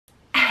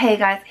Hey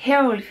guys, here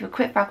are all of your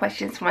quickfire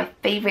questions for my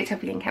favourite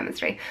topic in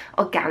chemistry,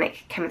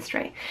 organic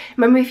chemistry.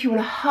 Remember, if you want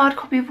a hard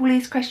copy of all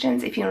these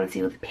questions, if you want to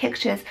see all the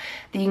pictures,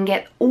 then you can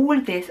get all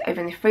of this over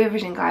in the free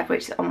revision guide,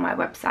 which is on my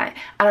website.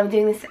 And I'm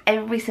doing this for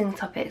every single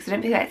topic, so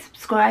don't forget to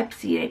subscribe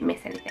so you don't miss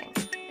anything.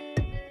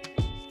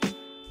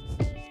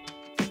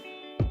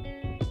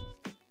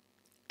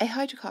 A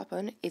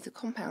hydrocarbon is a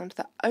compound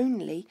that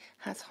only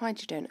has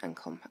hydrogen and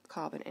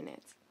carbon in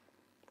it.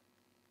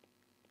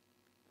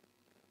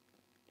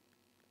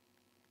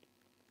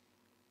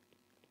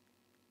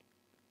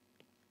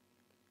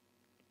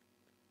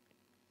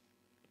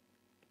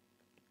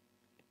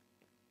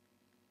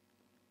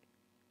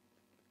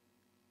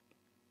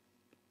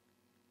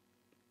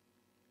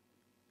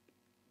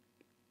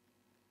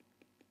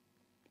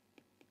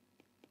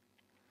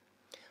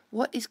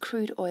 What is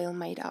crude oil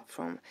made up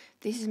from?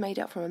 This is made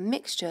up from a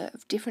mixture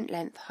of different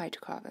length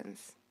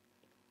hydrocarbons.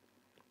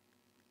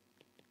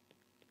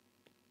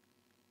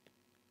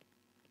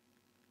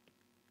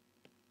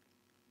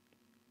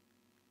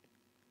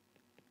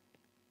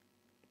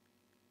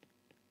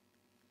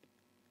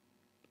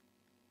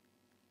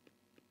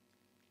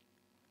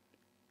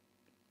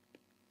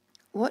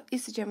 What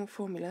is the general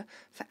formula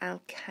for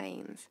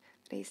alkanes?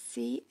 It is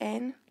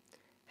CnH2n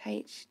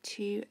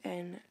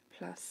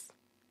plus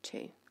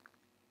 2.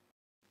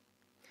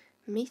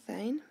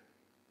 Methane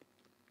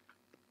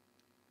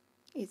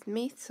is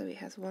meth, so it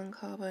has one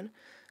carbon.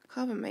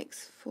 Carbon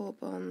makes 4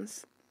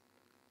 bonds.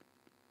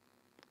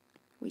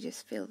 We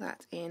just fill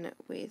that in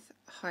with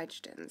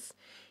hydrogens.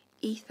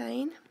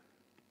 Ethane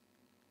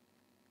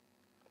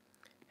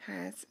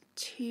has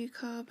 2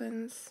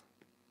 carbons.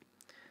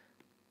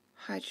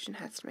 Hydrogen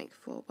has to make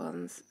 4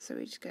 bonds, so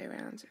we just go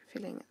around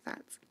filling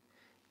that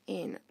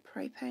in.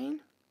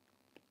 Propane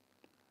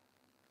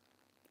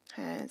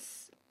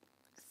has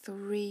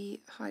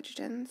 3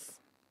 hydrogens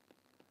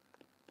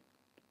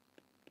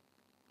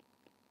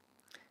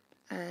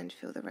and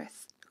fill the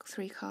rest,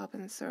 3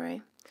 carbons,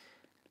 sorry,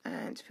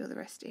 and fill the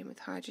rest in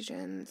with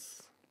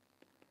hydrogens.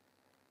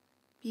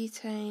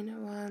 Butane,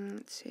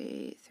 1,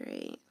 2,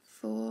 3,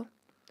 4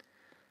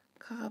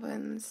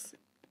 carbons.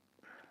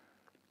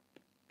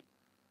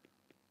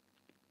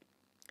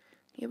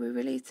 Yeah, we're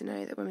relieved to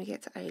know that when we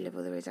get to A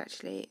level there is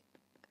actually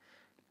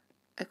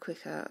a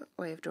quicker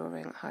way of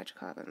drawing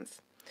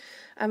hydrocarbons.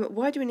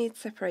 Why do we need to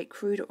separate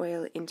crude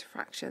oil into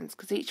fractions?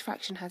 Because each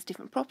fraction has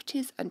different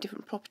properties, and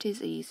different properties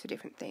are used for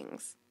different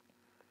things.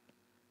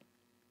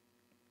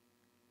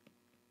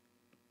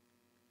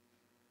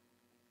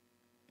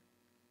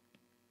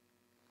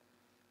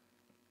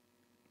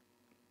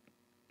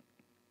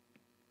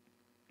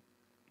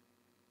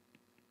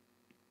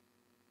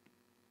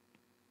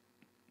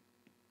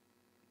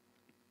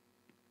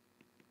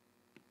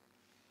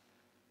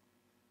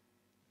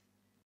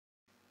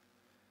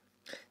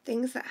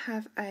 Things that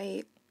have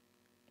a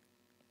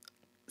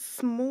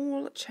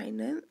small chain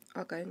length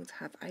are going to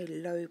have a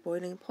low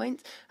boiling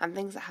point, and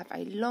things that have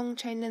a long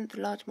chain length,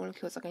 large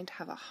molecules, are going to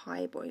have a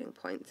high boiling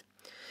point.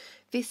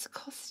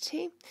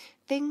 Viscosity,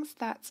 things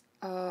that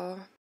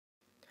are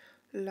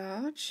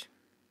large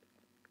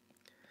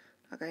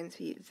are going to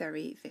be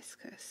very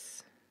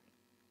viscous.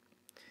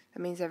 That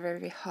means they're very,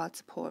 very hard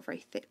to pour,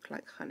 very thick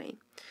like honey.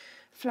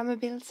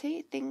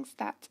 Flammability, things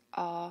that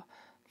are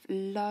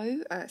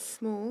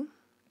small,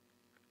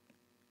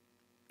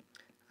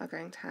 are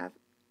going to have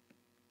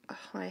a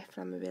high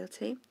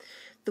flammability.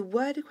 The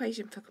word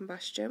equation for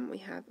combustion, we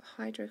have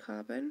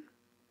hydrocarbon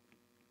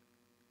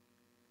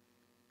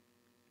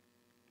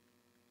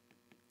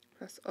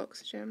plus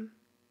oxygen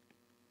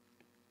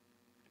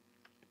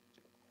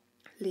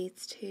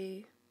leads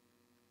to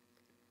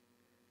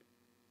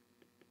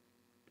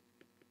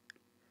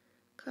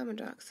carbon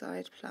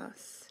dioxide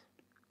plus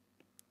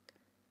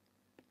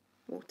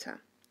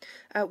water.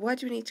 Why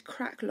do we need to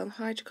crack long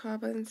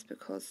hydrocarbons?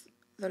 Because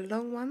the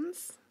long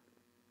ones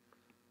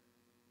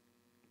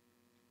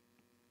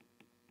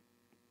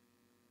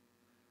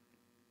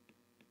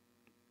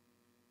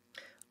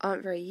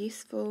aren't very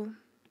useful,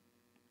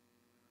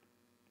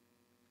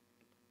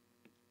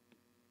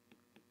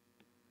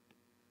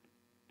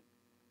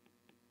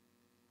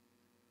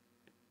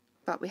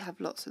 but we have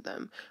lots of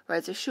them,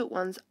 whereas the short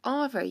ones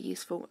are very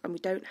useful and we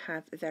don't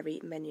have very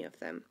many of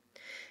them.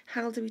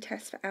 How do we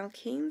test for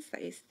alkenes?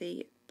 That is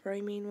the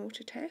bromine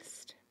water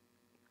test.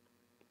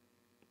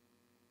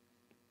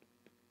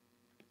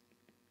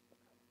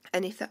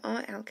 And if there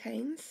are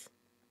alkenes,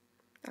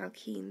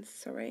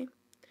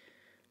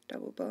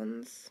 double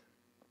bonds,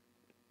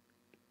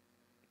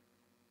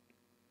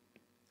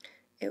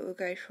 it will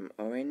go from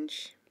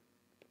orange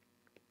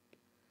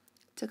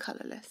to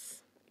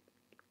colourless.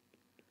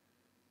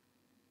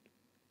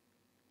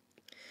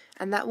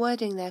 And that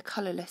wording there,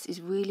 colourless, is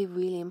really,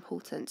 really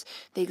important.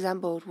 The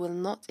exam board will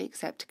not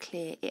accept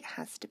clear, it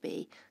has to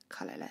be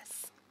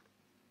colourless.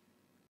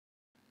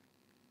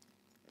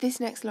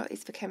 This next lot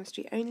is for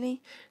chemistry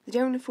only. The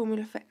general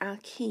formula for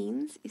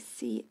alkenes is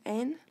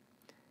CnH2n.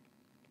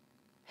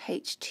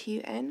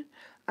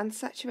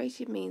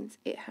 Unsaturated means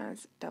it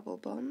has double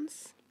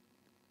bonds.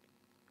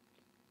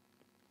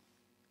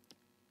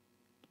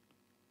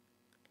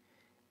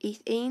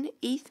 ethene.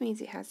 Eth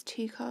means it has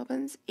 2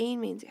 carbons. Ene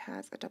means it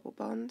has a double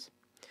bond.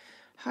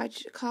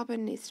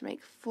 Carbon needs to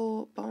make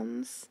 4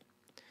 bonds.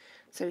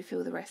 So we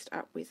fill the rest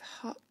up with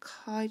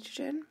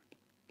hydrogen.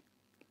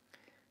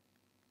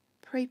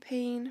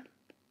 Propene.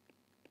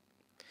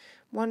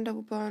 1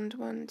 double bond.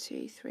 1,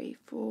 2, 3,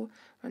 4.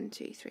 1,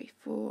 2, 3,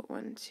 4.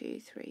 1, 2,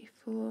 3,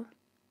 4.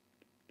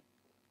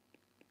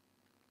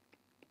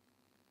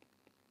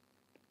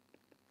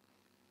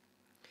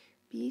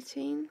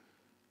 Butene.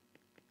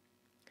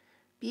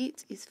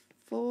 Bute is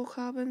 4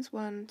 carbons,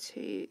 1,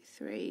 2,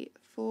 3,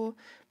 4,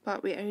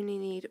 but we only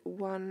need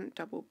 1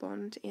 double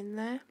bond in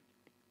there.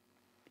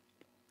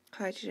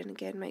 Hydrogen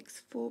again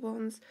makes 4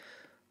 bonds.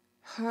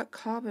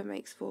 Carbon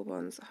makes 4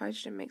 bonds.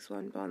 Hydrogen makes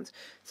 1 bond.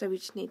 So we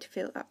just need to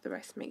fill up the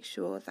rest, make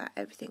sure that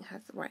everything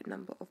has the right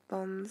number of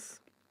bonds.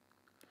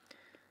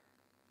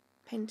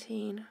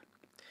 Pentene,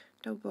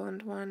 double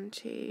bond, 1,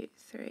 2,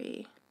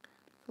 3,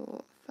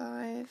 4,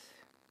 5.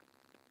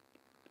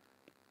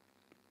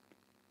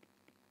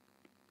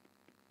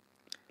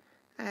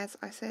 As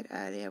I said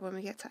earlier, when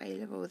we get to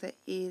A-level, there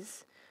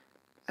is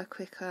a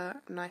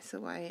quicker, nicer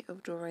way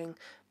of drawing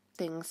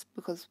things,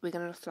 because we're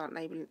going to start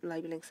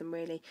labelling some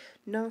really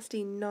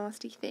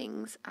nasty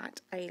things at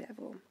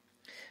A-level.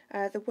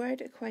 The word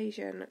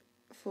equation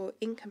for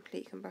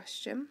incomplete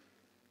combustion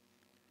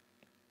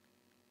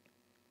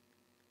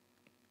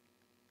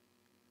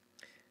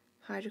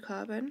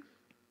hydrocarbon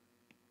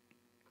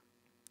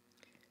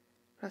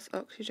plus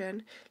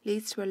oxygen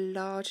leads to a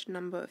large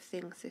number of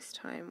things this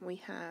time. We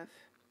have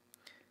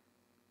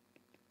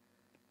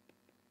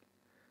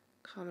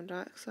carbon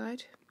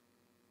dioxide,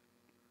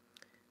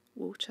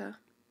 water,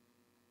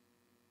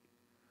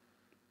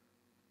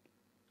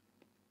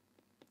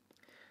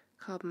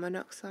 carbon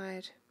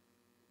monoxide,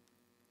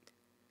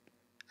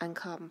 and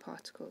carbon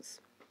particles.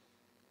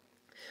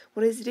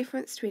 What is the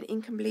difference between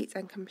incomplete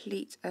and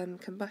complete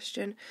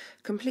combustion?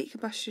 Complete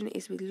combustion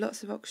is with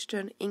lots of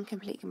oxygen,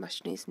 incomplete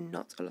combustion is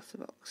not a lot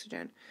of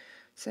oxygen.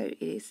 So it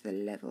is the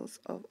levels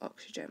of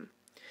oxygen.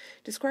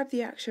 Describe the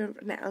reaction of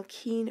an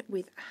alkene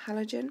with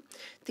halogen.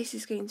 This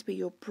is going to be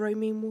your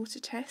bromine water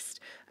test.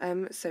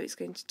 So it's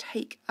going to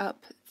take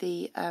up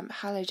the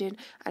halogen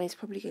and it's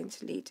probably going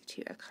to lead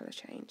to a colour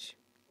change.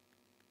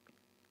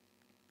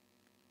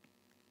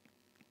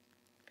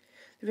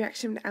 The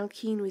reaction of an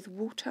alkene with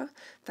water,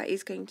 that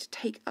is going to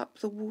take up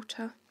the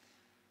water.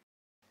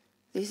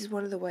 This is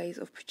one of the ways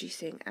of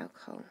producing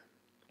alcohol.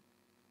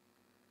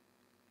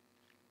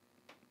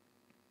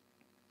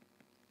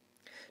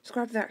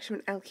 Describe the reaction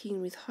of an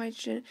alkene with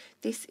hydrogen.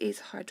 This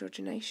is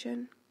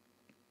hydrogenation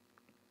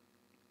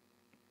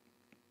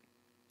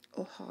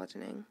or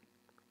hardening.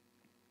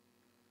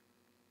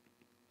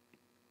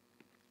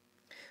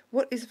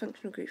 What is the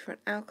functional group for an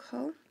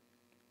alcohol?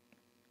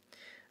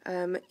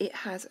 It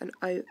has an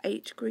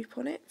OH group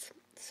on it.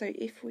 So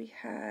if we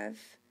have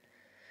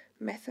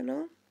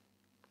methanol,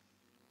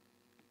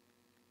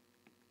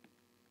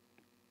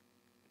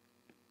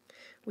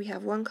 we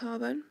have 1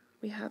 carbon.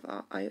 We have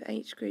our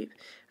OH group,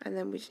 and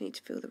then we just need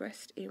to fill the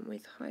rest in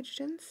with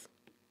hydrogens.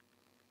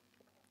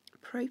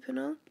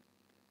 Propanol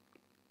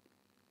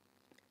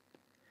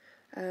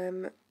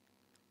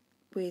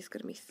is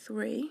going to be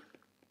 3,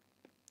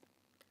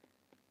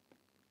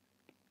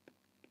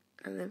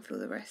 and then fill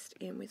the rest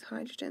in with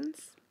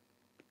hydrogens.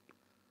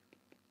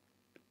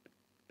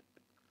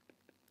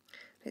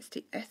 Let's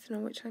do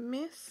ethanol, which I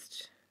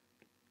missed.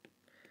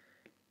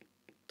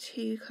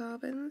 2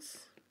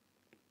 carbons.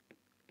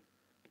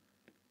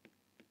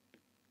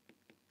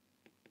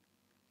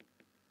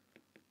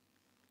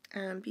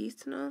 And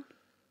butanol.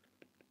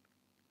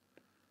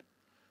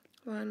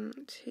 1,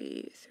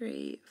 2,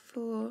 3,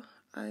 4,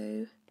 OH.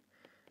 1,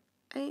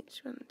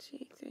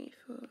 2, 3,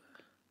 4.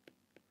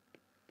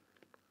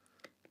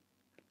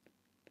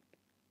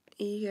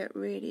 You get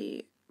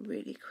really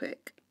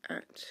quick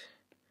at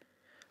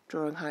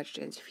drawing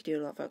hydrogens if you do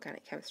a lot of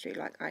organic chemistry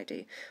like I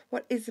do.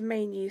 What is the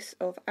main use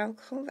of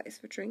alcohol? That is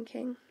for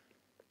drinking.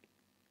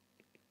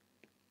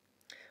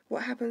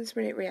 What happens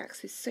when it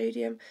reacts with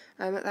sodium?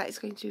 That is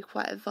going to be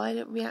quite a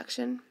violent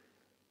reaction.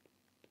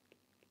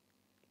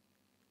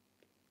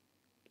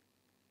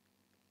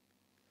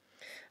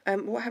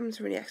 What happens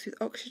when it reacts with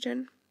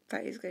oxygen?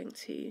 That is going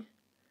to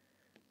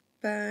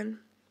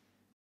burn.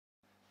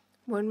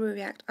 When we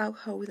react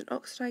alcohol with an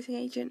oxidizing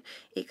agent,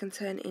 it can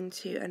turn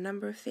into a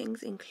number of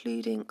things,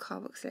 including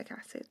carboxylic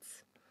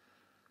acids.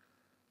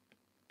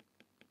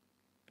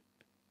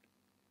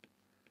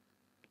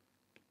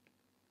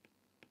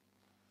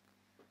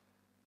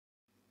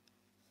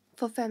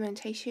 For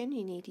fermentation,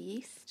 you need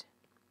yeast,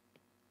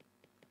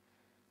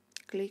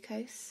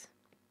 glucose,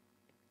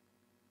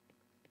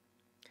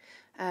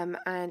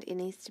 and it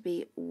needs to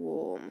be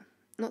warm.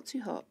 Not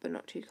too hot, but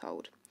not too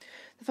cold.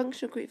 The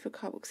functional group for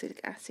carboxylic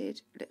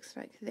acid looks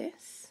like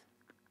this.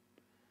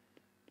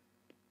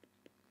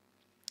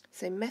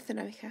 So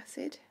methanoic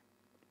acid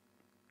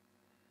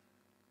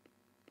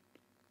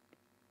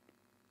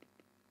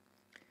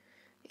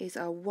is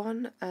our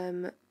 1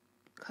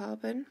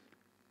 carbon,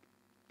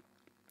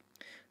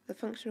 the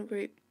functional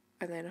group,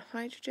 and then a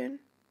hydrogen.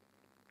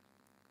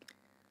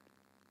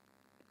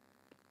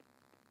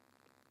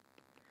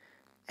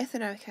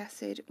 ethanoic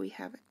acid, we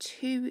have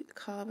 2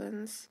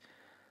 carbons,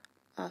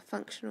 our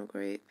functional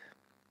group,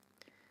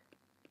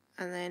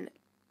 and then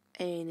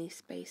any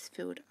space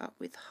filled up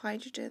with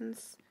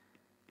hydrogens.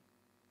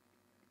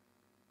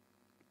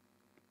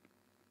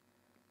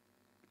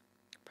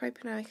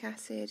 Propanoic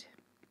acid,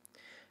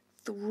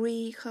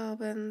 3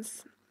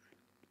 carbons,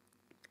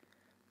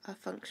 our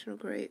functional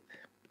group,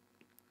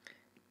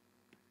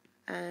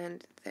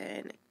 and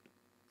then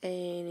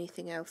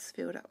anything else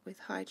filled up with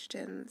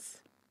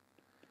hydrogens.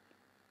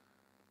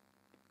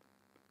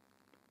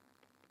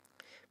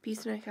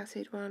 Butanoic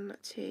acid, 1,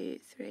 2,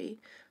 3,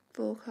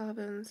 4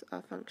 carbons,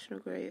 our functional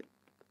group,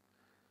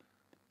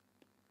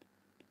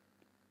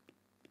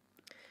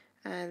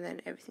 and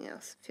then everything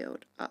else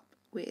filled up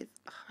with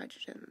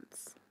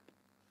hydrogens.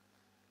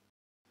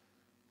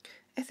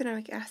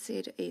 Ethanoic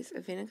acid is a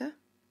vinegar.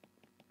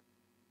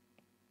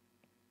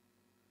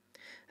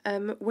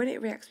 When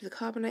it reacts with a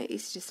carbonate,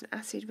 it's just an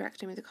acid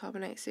reacting with a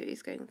carbonate, so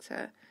it's going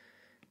to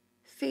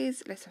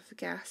fizz, let off a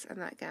gas,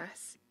 and that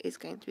gas is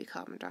going to be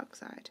carbon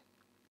dioxide.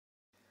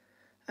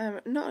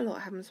 Not a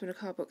lot happens when a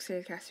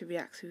carboxylic acid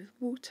reacts with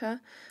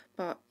water,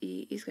 but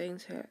it is going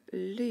to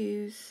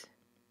lose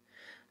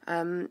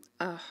a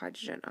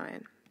hydrogen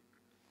ion.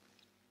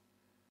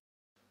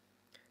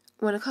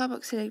 When a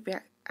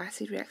carboxylic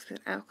acid reacts with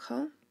an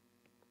alcohol,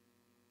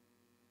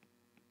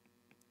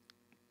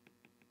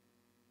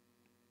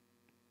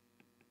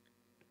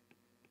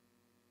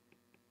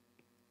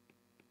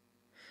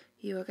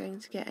 you are going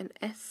to get an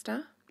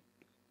ester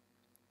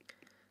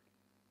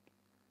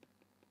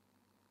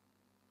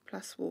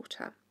plus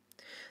water.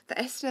 The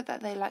ester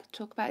that they like to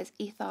talk about is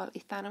ethyl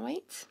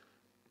ethanoate.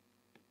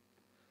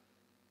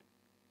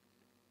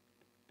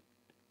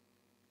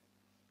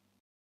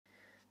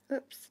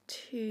 Oops,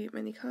 too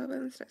many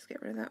carbons, let's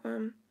get rid of that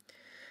one.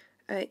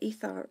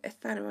 Ethyl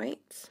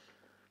ethanoate.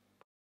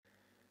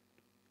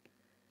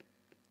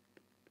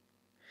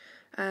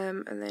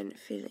 And then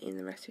fill in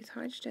the rest with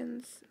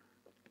hydrogens.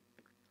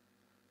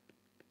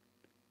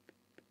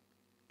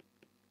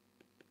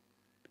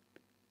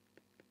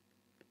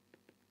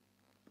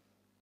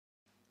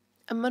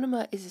 A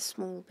monomer is a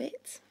small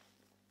bit.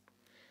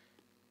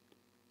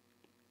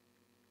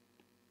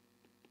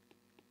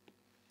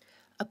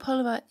 A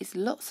polymer is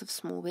lots of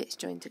small bits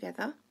joined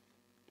together.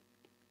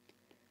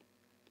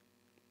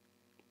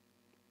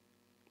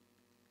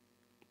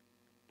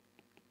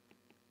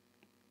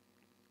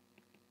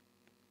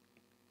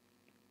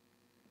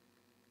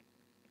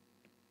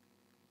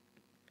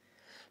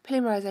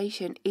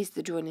 Polymerization is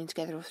the joining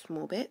together of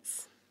small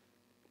bits.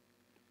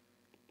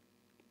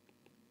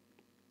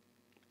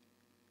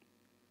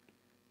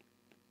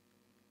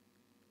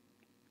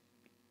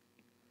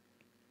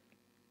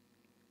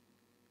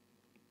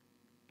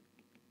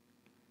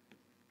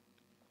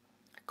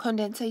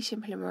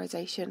 Condensation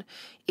polymerization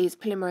is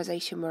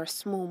polymerization where a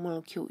small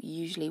molecule,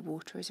 usually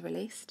water, is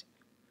released.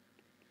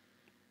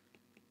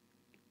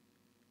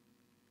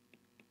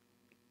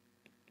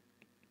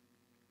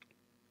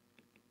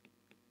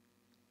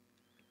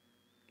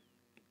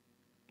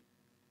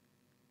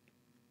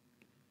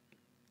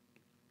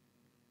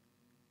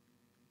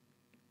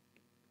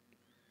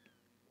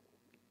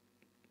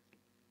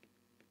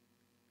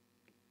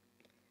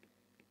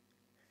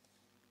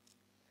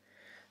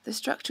 The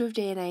structure of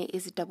DNA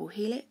is a double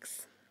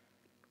helix.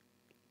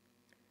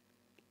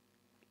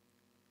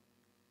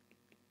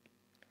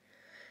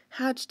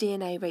 How does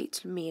DNA rate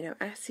to amino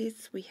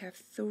acids? We have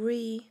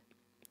 3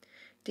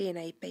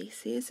 DNA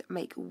bases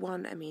make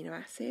 1 amino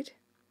acid.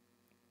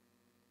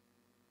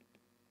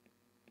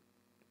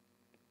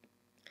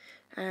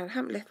 And I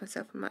haven't left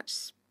myself much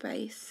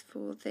space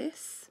for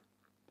this.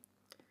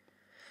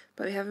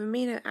 But we have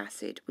amino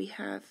acid, we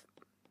have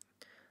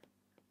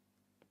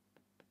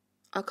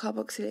our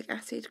carboxylic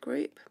acid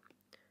group,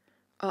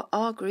 our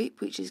R group,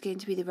 which is going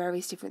to be the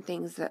various different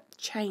things that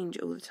change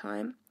all the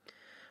time,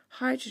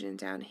 hydrogen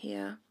down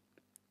here,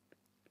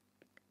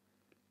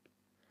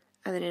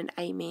 and then an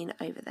amine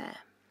over there.